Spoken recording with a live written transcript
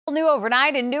New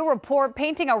overnight, a new report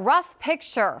painting a rough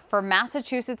picture for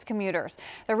Massachusetts commuters.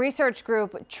 The research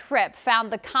group TRIP found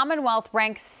the Commonwealth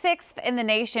ranks 6th in the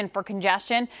nation for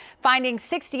congestion, finding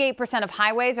 68% of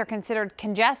highways are considered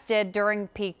congested during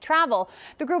peak travel.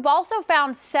 The group also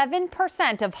found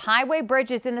 7% of highway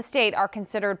bridges in the state are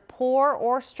considered poor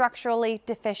or structurally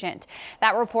deficient.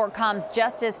 That report comes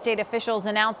just as state officials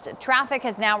announced traffic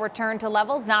has now returned to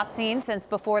levels not seen since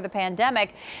before the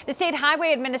pandemic. The state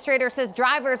highway administrator says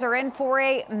drivers are in for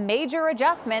a major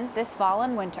adjustment this fall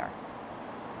and winter.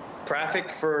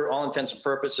 Traffic, for all intents and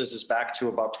purposes, is back to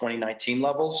about 2019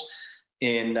 levels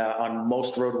on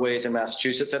most roadways in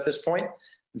Massachusetts at this point.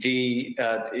 The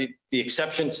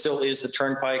exception still is the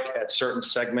turnpike at certain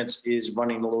segments is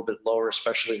running a little bit lower,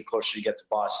 especially the closer you get to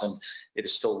Boston. It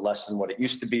is still less than what it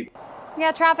used to be.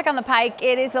 Yeah, traffic on the Pike,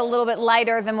 it is a little bit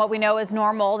lighter than what we know is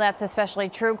normal. That's especially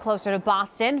true closer to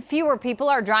Boston. Fewer people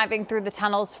are driving through the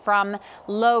tunnels from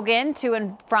Logan to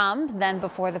and from than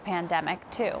before the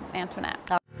pandemic, too.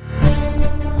 Antoinette.